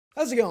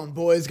How's it going,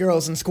 boys,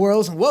 girls, and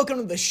squirrels, and welcome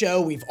to the show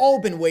we've all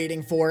been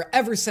waiting for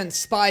ever since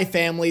Spy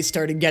Family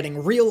started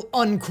getting real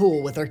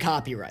uncool with their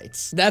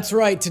copyrights. That's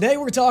right, today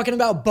we're talking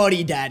about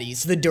Buddy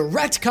Daddies, the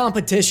direct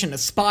competition to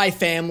Spy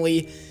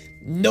Family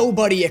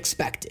nobody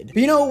expected.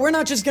 But you know, we're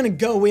not just gonna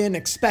go in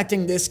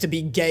expecting this to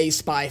be gay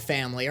Spy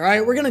Family,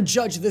 alright? We're gonna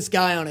judge this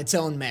guy on its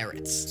own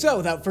merits. So,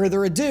 without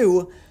further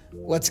ado,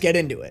 let's get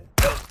into it.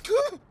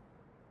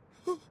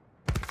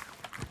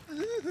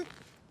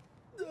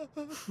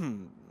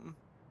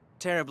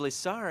 Terribly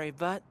sorry,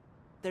 but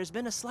there's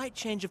been a slight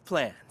change of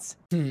plans.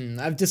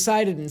 I've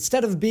decided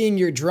instead of being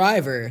your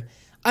driver,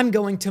 I'm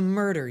going to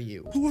murder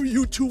you. Who are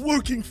you two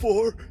working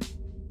for?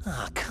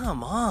 Ah,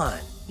 come on.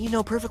 You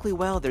know perfectly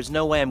well there's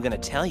no way I'm gonna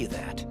tell you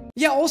that.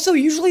 Yeah, also,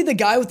 usually the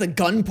guy with the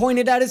gun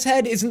pointed at his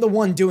head isn't the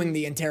one doing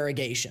the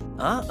interrogation.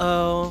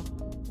 Uh-oh.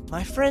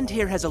 My friend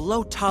here has a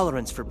low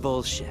tolerance for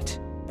bullshit.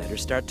 Better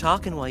start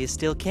talking while you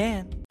still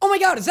can. Oh my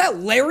god, is that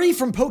Larry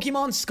from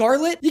Pokemon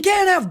Scarlet? You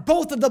can't have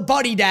both of the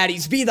Buddy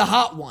Daddies be the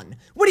hot one.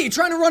 What are you,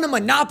 trying to run a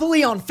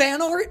monopoly on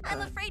fan art? I'm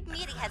afraid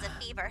Miri has a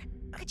fever.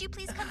 Could you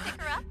please come pick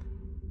her up?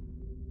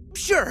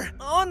 Sure,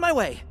 on my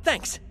way,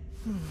 thanks.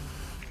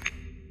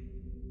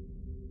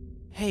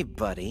 Hey,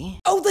 buddy.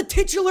 Oh, the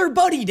titular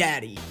Buddy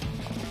Daddy.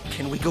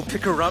 Can we go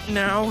pick her up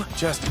now?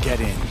 Just get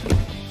in.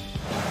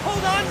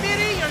 Hold on,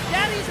 Miri, your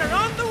daddies are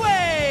on the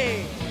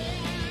way!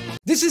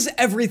 This is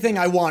everything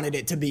I wanted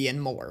it to be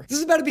and more. This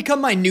is about to become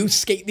my new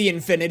Skate the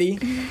Infinity.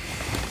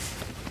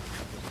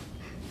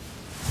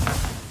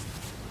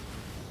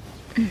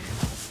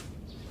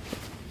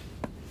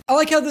 I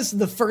like how this is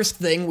the first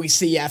thing we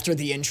see after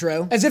the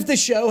intro. As if the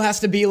show has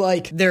to be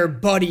like, they're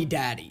Buddy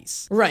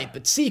Daddies. Right,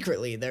 but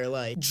secretly they're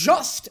like,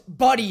 just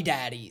Buddy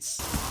Daddies.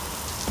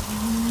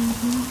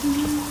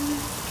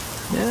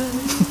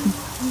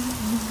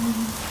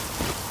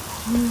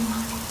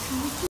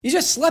 You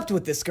just slept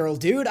with this girl,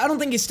 dude. I don't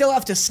think you still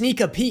have to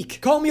sneak a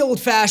peek. Call me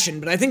old-fashioned,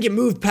 but I think you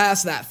moved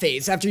past that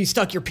phase after you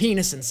stuck your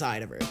penis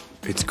inside of her.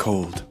 It's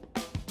cold.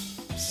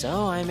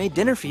 So I made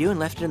dinner for you and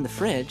left it in the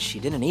fridge. She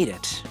didn't eat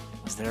it.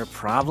 Is there a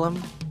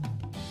problem?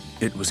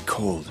 It was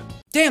cold.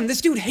 Damn, this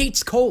dude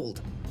hates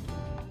cold.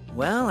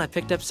 Well, I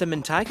picked up some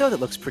Mentaiko that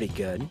looks pretty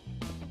good.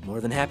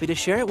 More than happy to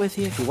share it with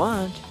you if you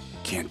want.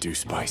 Can't do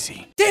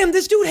spicy. Damn,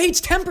 this dude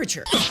hates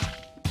temperature.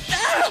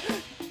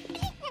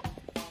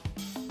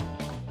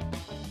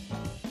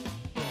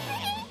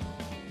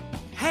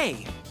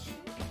 Hey!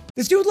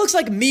 This dude looks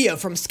like Mia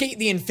from Skate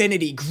the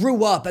Infinity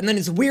grew up and then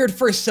his weird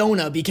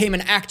fursona became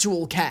an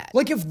actual cat.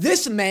 Like if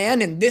this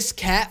man and this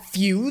cat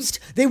fused,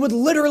 they would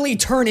literally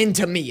turn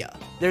into Mia.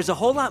 There's a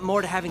whole lot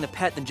more to having a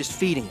pet than just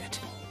feeding it.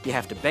 You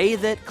have to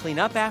bathe it, clean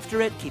up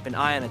after it, keep an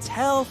eye on its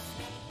health.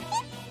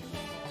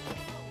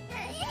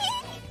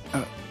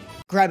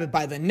 Grab it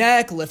by the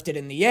neck, lift it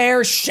in the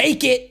air,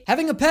 shake it.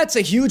 Having a pet's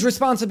a huge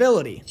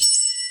responsibility.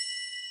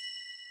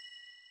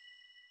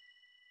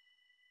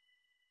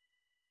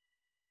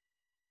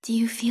 Do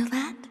you feel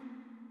that?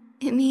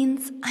 It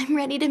means I'm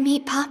ready to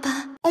meet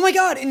Papa. Oh my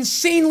god,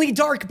 insanely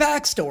dark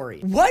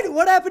backstory.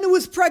 What happened to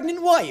his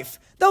pregnant wife?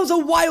 That was a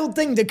wild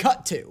thing to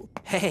cut to.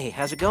 Hey,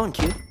 how's it going,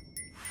 cute?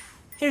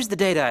 Here's the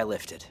data I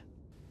lifted.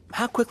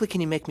 How quickly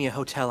can you make me a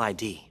hotel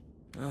ID?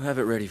 I'll have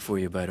it ready for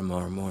you by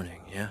tomorrow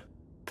morning, yeah?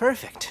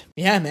 Perfect.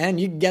 Yeah, man,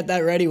 you can get that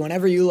ready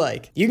whenever you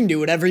like. You can do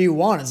whatever you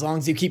want as long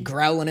as you keep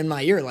growling in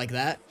my ear like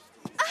that.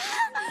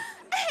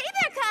 Hey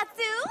there,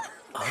 Katsu!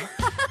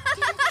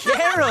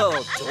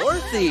 Carol,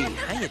 Dorothy,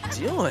 how you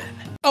doing?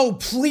 Oh,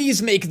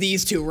 please make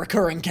these two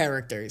recurring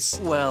characters.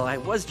 Well, I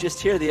was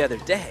just here the other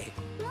day.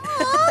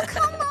 Oh,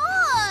 come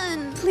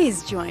on!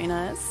 Please join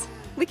us.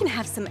 We can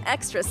have some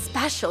extra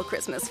special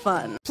Christmas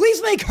fun.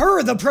 Please make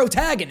her the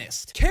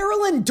protagonist.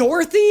 Carol and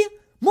Dorothy?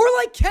 More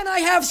like, can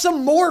I have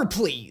some more,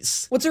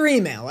 please? What's her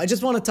email? I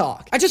just want to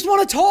talk. I just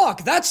want to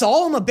talk, that's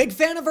all. I'm a big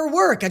fan of her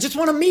work. I just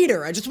want to meet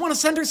her. I just want to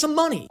send her some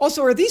money.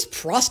 Also, are these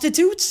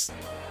prostitutes?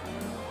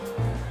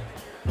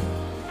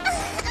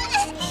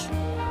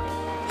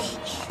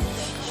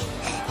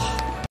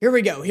 Here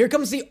we go. Here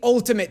comes the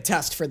ultimate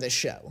test for this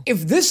show.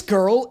 If this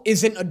girl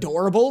isn't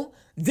adorable,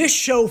 this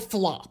show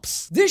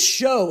flops. This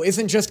show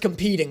isn't just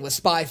competing with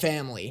Spy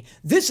Family.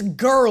 This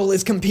girl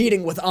is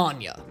competing with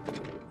Anya.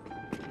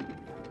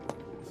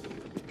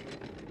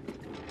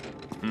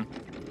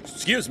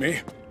 Excuse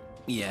me.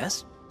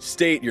 Yes?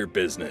 State your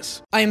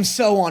business. I am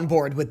so on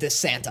board with this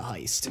Santa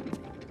heist.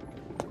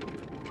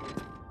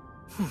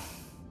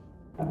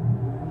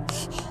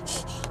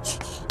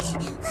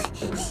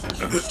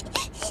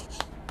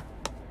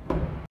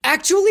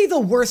 Actually the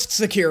worst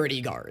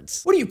security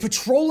guards. What are you,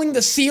 patrolling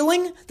the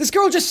ceiling? This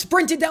girl just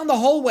sprinted down the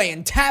hallway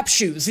in tap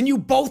shoes and you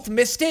both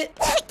missed it?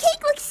 That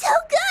cake looks so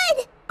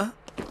good! I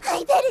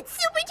bet it's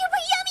super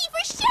duper yummy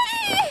for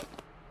sure!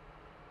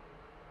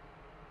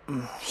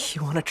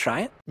 You wanna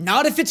try it?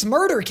 Not if it's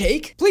murder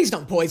cake. Please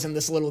don't poison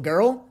this little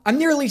girl. I'm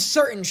nearly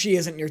certain she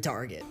isn't your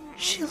target.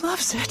 She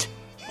loves it.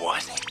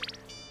 What?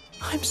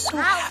 I'm so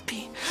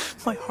happy.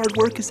 My hard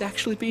work is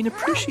actually being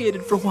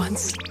appreciated for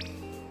once.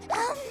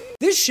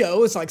 This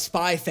show is like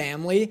Spy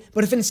Family,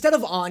 but if instead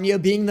of Anya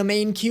being the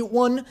main cute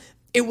one,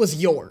 it was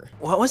Yor.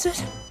 What was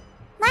it?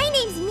 My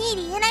name's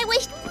Meaty, and I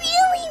wished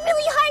really,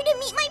 really hard to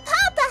meet my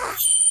papa.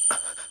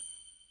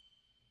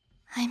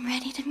 I'm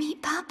ready to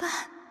meet Papa.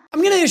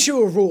 I'm gonna issue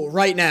a rule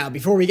right now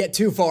before we get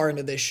too far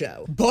into this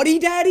show. Buddy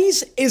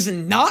Daddies is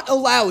not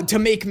allowed to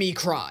make me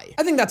cry.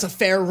 I think that's a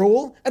fair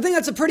rule. I think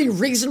that's a pretty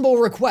reasonable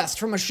request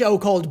from a show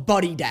called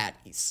Buddy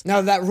Daddies.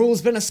 Now that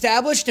rule's been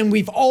established and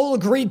we've all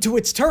agreed to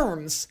its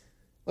terms,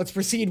 let's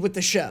proceed with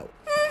the show.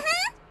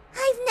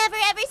 I've never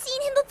ever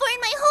seen him before in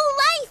my whole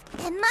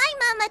life, and my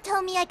mama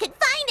told me I could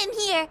find him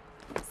here.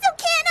 So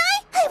can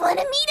I? I want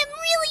to meet him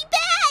really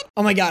bad.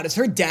 Oh my god, is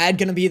her dad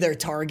gonna be their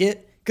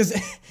target? Cause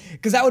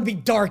that would be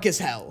dark as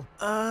hell.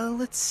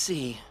 Let's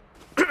see.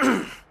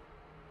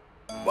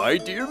 My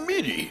dear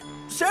Meaty,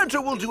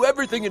 Santa will do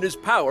everything in his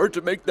power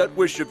to make that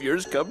wish of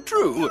yours come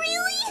true.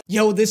 Really?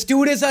 Yo, this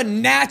dude is a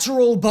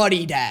natural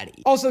buddy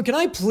daddy. Also, can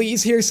I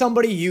please hear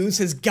somebody use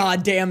his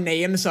goddamn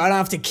name so I don't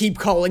have to keep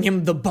calling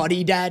him the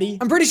buddy daddy?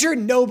 I'm pretty sure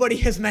nobody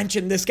has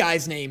mentioned this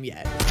guy's name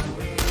yet.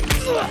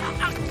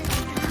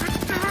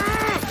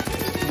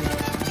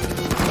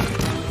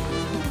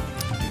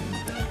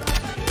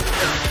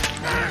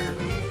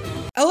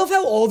 I love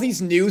how all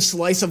these new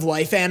slice of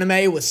life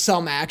anime with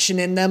some action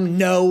in them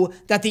know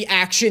that the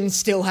action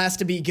still has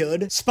to be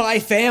good. Spy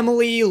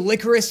Family,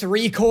 Licorice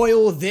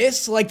Recoil,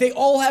 this, like they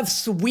all have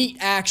sweet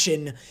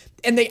action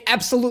and they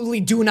absolutely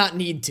do not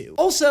need to.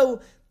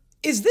 Also,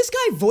 is this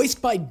guy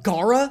voiced by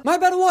Gaara? Am I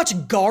about to watch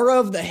Gaara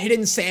of the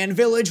Hidden Sand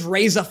Village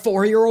raise a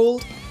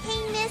 4-year-old?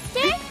 Hey,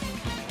 mister.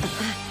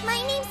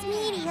 My name's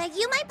Meaty. Are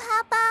you my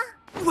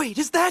papa? Wait,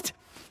 is that?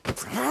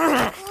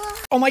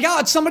 Oh my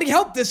god, somebody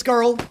help this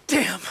girl.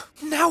 Damn,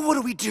 now what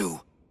do we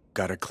do?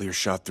 Got a clear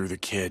shot through the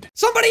kid.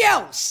 Somebody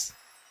else!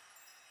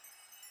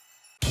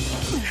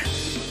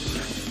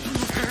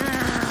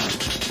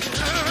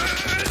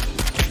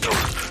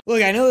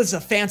 Look, I know this is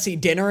a fancy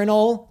dinner and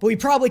all, but we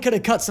probably could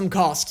have cut some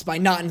costs by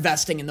not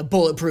investing in the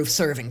bulletproof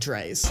serving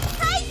trays.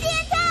 Hi,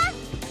 Santa!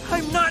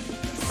 I'm not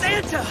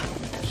Santa!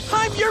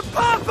 I'm your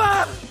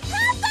papa! Papa!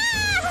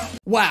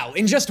 Wow,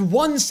 in just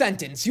one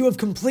sentence, you have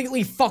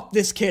completely fucked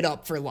this kid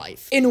up for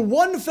life. In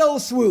one fell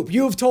swoop,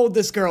 you have told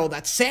this girl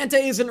that Santa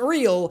isn't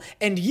real,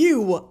 and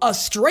you, a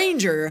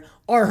stranger,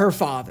 are her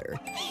father.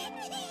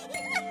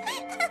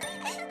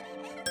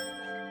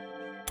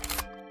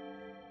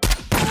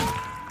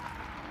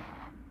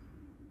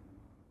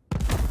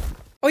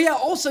 Oh yeah,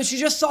 also, she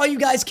just saw you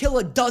guys kill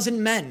a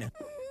dozen men.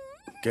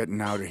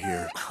 Getting out of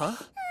here. Huh?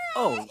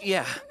 Oh,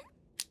 yeah.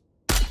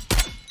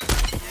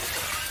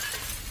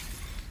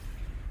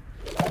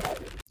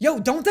 Yo,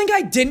 don't think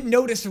I didn't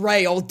notice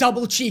Ray all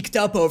double-cheeked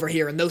up over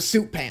here in those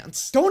suit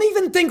pants. Don't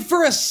even think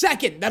for a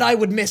second that I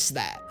would miss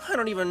that. I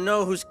don't even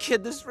know whose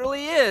kid this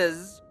really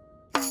is.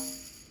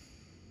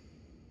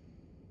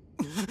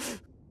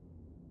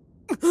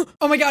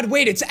 Oh my god,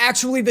 wait, it's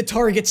actually the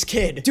target's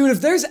kid. Dude, if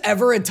there's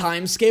ever a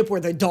time skip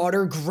where the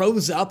daughter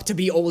grows up to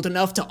be old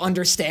enough to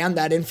understand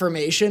that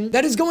information,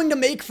 that is going to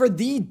make for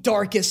the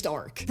darkest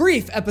arc.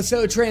 Brief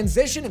episode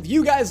transition. If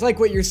you guys like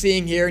what you're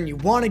seeing here and you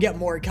want to get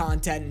more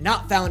content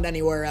not found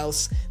anywhere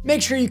else,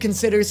 make sure you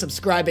consider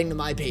subscribing to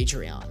my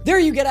Patreon. There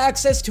you get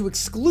access to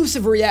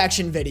exclusive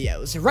reaction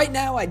videos. Right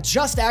now, I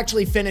just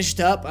actually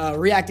finished up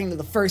reacting to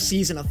the first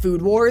season of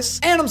Food Wars,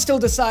 and I'm still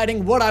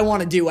deciding what I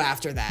want to do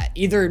after that.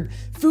 Either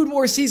Food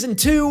Wars Season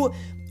 2,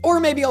 or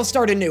maybe I'll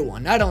start a new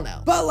one, I don't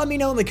know. But let me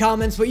know in the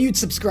comments what you'd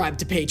subscribe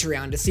to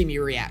Patreon to see me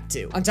react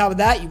to. On top of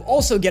that, you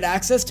also get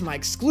access to my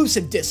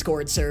exclusive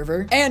Discord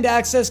server, and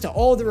access to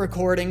all the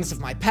recordings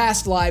of my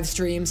past live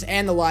streams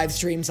and the live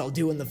streams I'll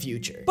do in the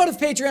future. But if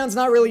Patreon's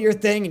not really your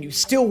thing and you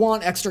still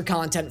want extra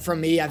content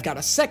from me, I've got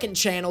a second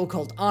channel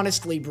called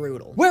Honestly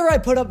Brutal, where I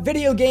put up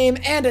video game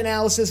and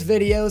analysis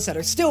videos that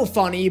are still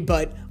funny,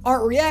 but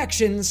aren't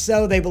reactions,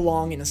 so they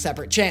belong in a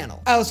separate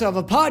channel. I also have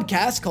a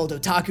podcast called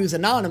Otaku's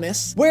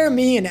Anonymous, where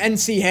me and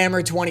NC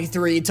Hammer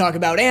 23 talk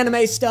about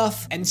anime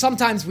stuff, and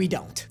sometimes we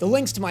don't. The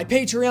links to my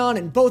Patreon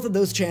and both of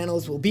those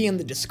channels will be in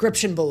the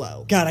description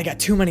below. God, I got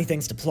too many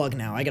things to plug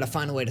now. I gotta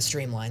find a way to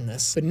streamline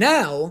this. But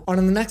now, on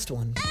to the next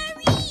one.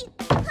 Hurry!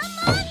 Come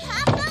on,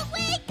 Papa,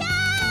 wake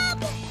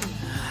up!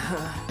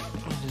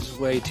 It is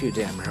way too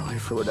damn early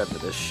for whatever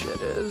this shit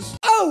is.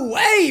 Oh,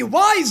 hey,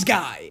 wise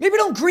guy! Maybe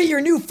don't greet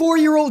your new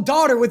 4-year-old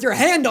daughter with your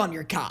hand on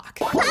your cock.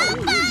 Papa,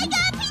 I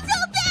got me so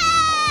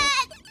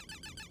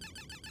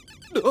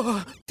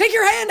bad! Take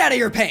your hand out of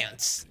your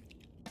pants!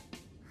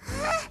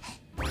 That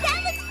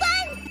looks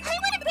fun! I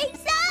want to bring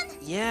some!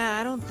 Yeah,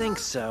 I don't think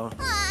so.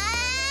 Ah.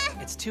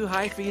 It's too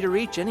high for you to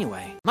reach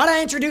anyway. Might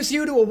I introduce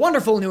you to a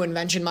wonderful new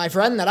invention, my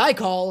friend, that I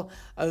call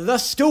the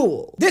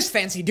stool. This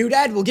fancy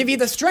doodad will give you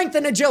the strength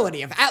and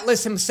agility of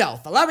Atlas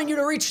himself, allowing you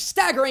to reach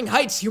staggering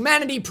heights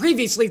humanity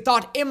previously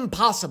thought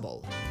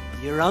impossible.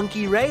 Your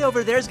Unky Ray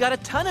over there's got a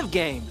ton of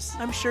games.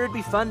 I'm sure it'd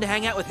be fun to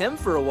hang out with him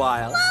for a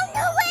while. Oh,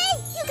 no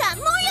way! You got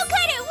Mario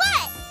Kart or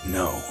what?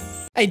 No.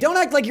 Hey, don't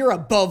act like you're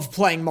above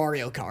playing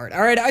Mario Kart,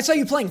 alright? I saw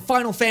you playing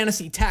Final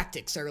Fantasy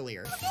Tactics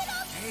earlier.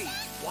 Hey,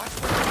 watch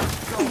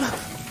where you go.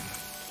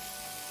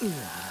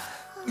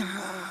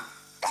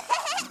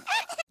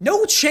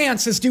 No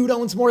chance this dude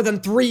owns more than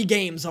 3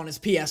 games on his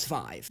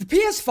PS5. The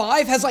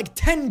PS5 has like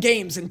 10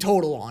 games in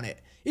total on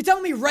it. You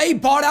telling me Ray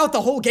bought out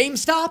the whole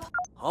GameStop?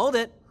 Hold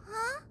it.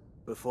 Huh?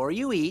 Before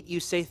you eat, you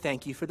say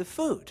thank you for the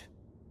food.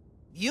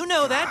 You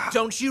know that,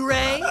 don't you,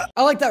 Ray?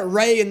 I like that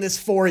Ray and this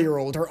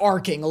 4-year-old are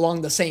arcing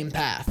along the same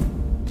path.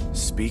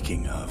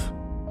 Speaking of,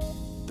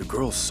 the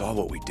girls saw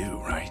what we do,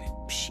 right?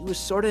 She was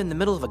sorta in the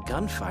middle of a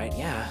gunfight,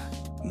 yeah.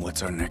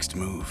 What's our next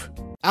move?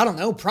 I don't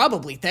know,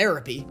 probably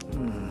therapy.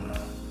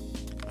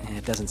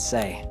 It doesn't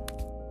say.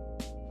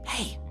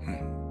 Hey.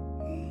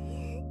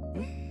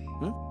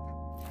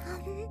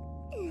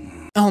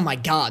 Oh my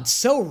god,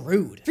 so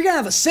rude. If you're gonna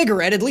have a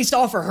cigarette, at least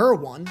offer her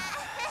one.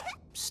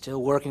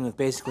 Still working with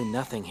basically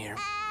nothing here.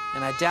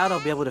 And I doubt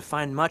I'll be able to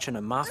find much on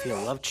a mafia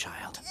love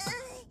child.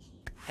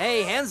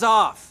 Hey, hands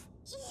off!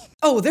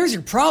 Oh, there's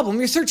your problem.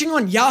 You're searching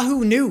on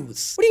Yahoo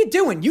News. What are you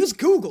doing? Use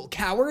Google,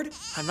 coward.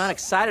 I'm not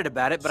excited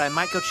about it, but I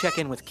might go check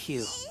in with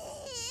Q.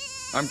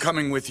 I'm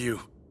coming with you.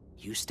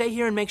 You stay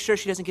here and make sure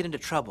she doesn't get into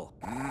trouble.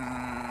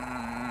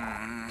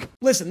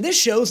 Listen, this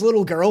show's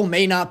little girl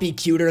may not be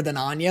cuter than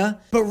Anya,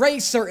 but Ray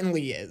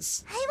certainly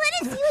is. I want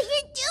to see what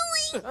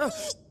you're doing.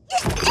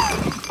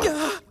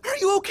 Are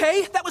you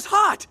okay? That was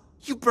hot!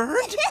 You burned?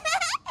 I'm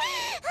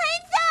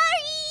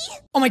sorry.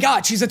 Oh my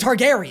god, she's a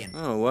Targaryen.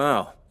 Oh,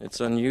 wow. It's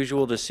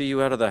unusual to see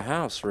you out of the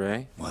house,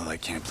 Ray. Well, I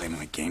can't play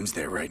my games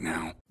there right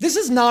now. This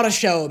is not a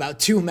show about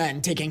 2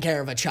 men taking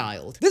care of a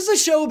child. This is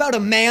a show about a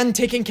man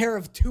taking care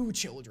of 2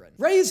 children.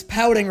 Ray's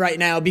pouting right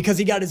now because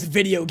he got his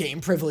video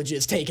game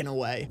privileges taken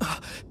away.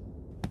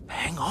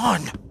 Hang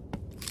on.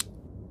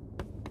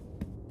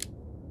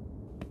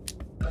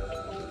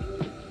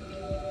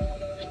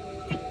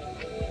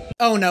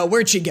 Oh no,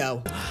 where'd she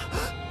go?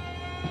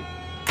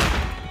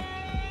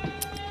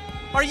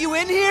 Are you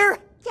in here?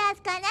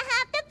 Just gonna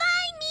have to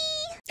find me.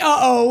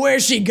 Uh-oh,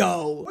 where'd she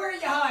go? Where are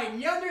you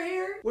hiding? You under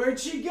here? Where'd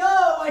she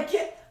go? I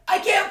can't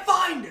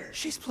find her.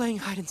 She's playing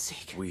hide and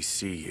seek. We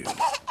see you.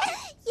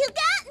 You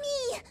got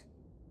me.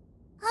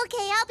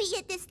 Okay, I'll be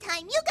it this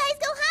time. You guys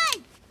go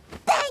hide.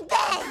 Bang,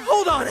 bang.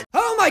 Hold on!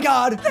 Oh my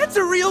god! That's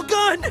a real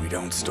gun! We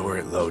don't store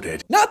it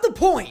loaded. Not the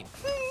point!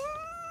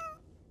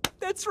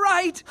 That's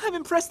right! I'm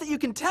impressed that you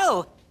can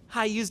tell.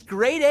 I used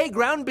grade A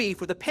ground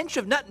beef with a pinch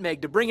of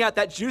nutmeg to bring out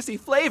that juicy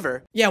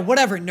flavor. Yeah,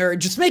 whatever, nerd.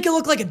 Just make it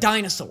look like a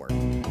dinosaur.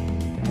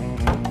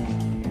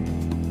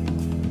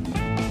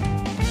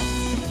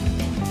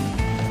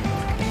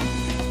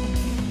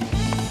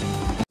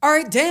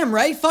 Alright, damn,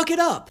 Ray, fuck it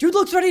up. Dude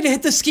looks ready to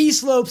hit the ski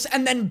slopes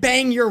and then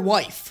bang your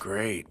wife.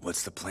 Great.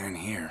 What's the plan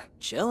here?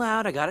 Chill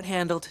out, I got it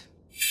handled.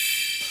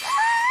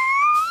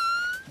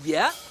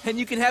 Yeah, and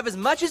you can have as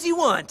much as you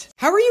want.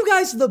 How are you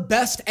guys the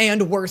best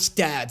and worst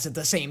dads at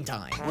the same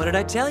time? What did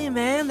I tell you,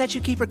 man? That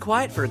you keep her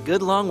quiet for a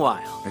good long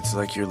while. It's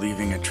like you're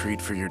leaving a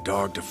treat for your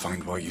dog to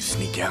find while you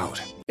sneak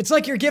out. It's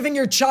like you're giving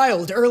your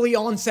child early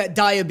onset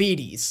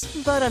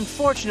diabetes. But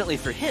unfortunately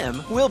for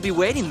him, we'll be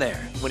waiting there.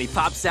 When he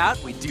pops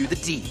out, we do the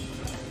deed.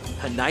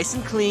 A nice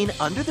and clean,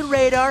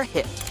 under-the-radar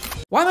hit.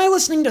 Why am I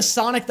listening to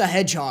Sonic the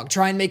Hedgehog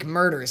try and make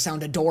murder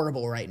sound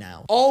adorable right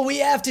now? All we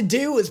have to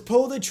do is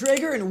pull the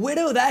trigger and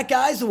widow that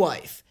guy's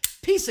wife.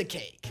 Piece of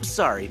cake.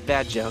 Sorry,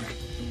 bad joke.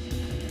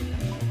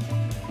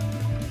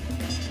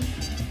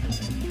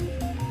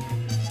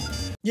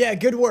 Yeah,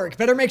 good work.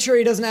 Better make sure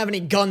he doesn't have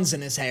any guns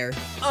in his hair.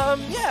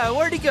 Yeah,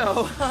 where'd he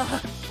go?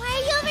 Why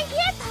are you over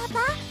here,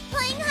 Papa?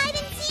 Playing hide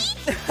and seek?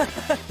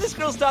 This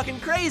girl's talking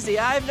crazy.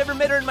 I've never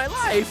met her in my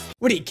life.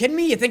 What, are you kidding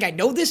me? You think I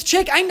know this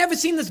chick? I ain't never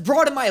seen this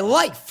broad in my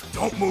life.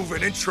 Don't move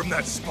an inch from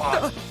that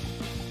spot.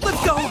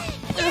 Let's go.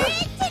 You're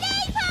in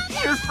today, Papa!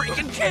 You're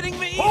freaking kidding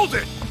me. Hold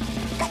it!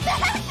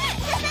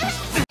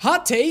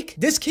 Hot take,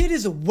 this kid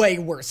is way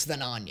worse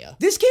than Anya.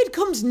 This kid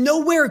comes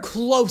nowhere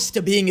close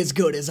to being as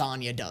good as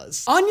Anya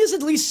does. Anya's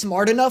at least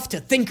smart enough to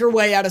think her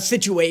way out of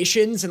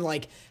situations and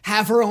like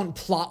have her own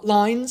plot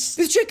lines.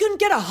 This chick couldn't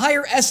get a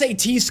higher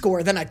SAT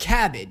score than a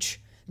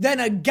cabbage. Than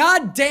a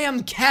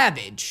goddamn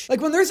cabbage.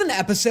 Like when there's an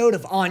episode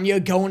of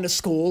Anya going to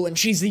school and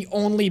she's the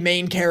only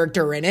main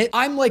character in it,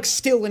 I'm like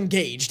still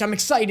engaged. I'm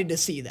excited to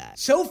see that.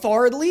 So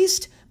far at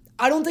least,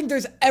 I don't think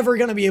there's ever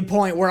gonna be a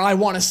point where I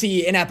want to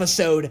see an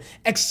episode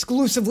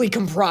exclusively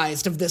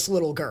comprised of this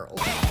little girl.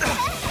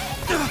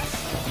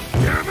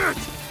 Damn it!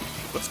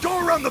 Let's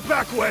go around the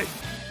back way!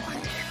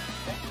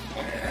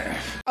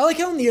 I like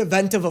how in the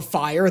event of a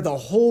fire, the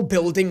whole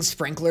building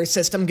sprinkler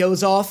system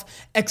goes off,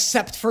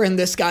 except for in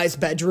this guy's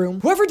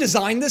bedroom. Whoever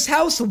designed this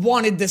house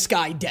wanted this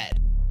guy dead.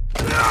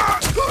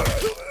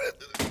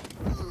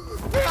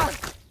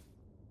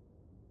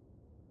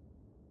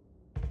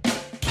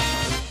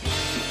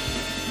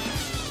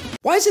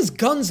 Why is his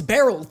gun's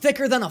barrel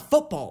thicker than a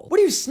football? What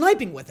are you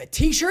sniping with, a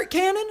t-shirt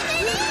cannon?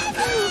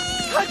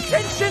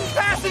 Attention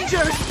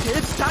passengers!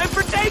 It's time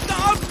for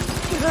takeoff!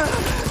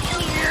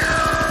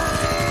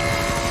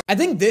 I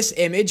think this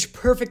image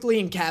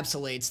perfectly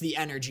encapsulates the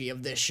energy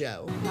of this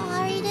show.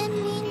 Sorry,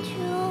 didn't mean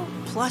to.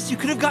 Plus, you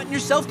could have gotten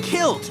yourself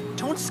killed.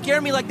 Don't scare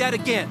me like that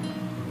again.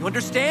 You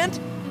understand?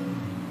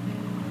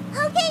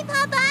 Okay,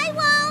 Papa, I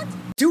won't.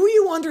 Do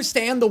you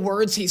understand the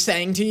words he's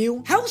saying to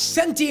you? How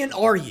sentient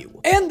are you?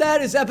 And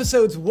that is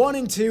episodes 1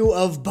 and 2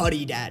 of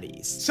Buddy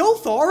Daddies. So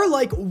far,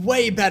 like,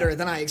 way better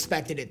than I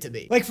expected it to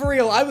be. Like, for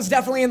real, I was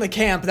definitely in the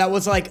camp that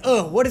was like,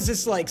 ugh, what is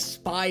this, like,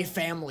 Spy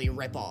Family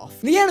ripoff?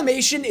 The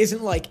animation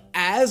isn't, like,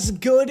 as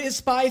good as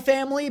Spy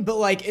Family, but,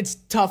 like, it's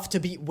tough to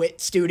beat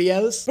Wit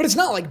Studios. But it's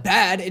not, like,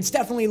 bad. It's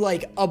definitely,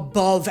 like,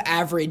 above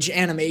average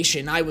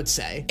animation, I would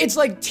say. It's,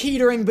 like,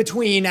 teetering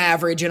between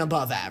average and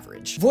above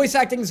average. Voice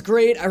acting's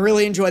great. I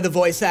really enjoy the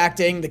voice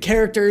acting. The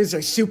characters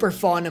are super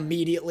fun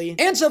immediately.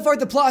 And so far,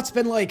 the plot's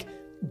been, like,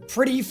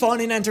 pretty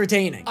fun and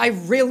entertaining. I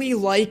really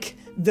like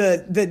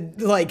the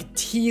like,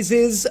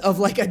 teases of,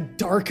 like, a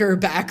darker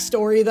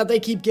backstory that they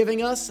keep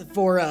giving us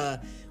for,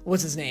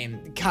 what's his name?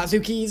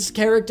 Kazuki's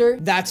character?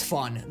 That's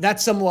fun.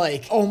 That's some,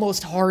 like,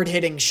 almost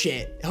hard-hitting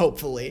shit,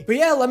 hopefully. But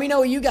yeah, let me know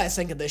what you guys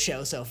think of this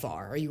show so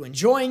far. Are you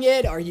enjoying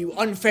it? Are you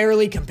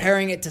unfairly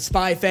comparing it to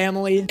Spy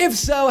Family? If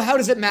so, how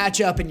does it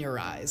match up in your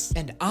eyes?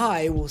 And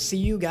I will see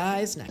you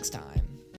guys next time.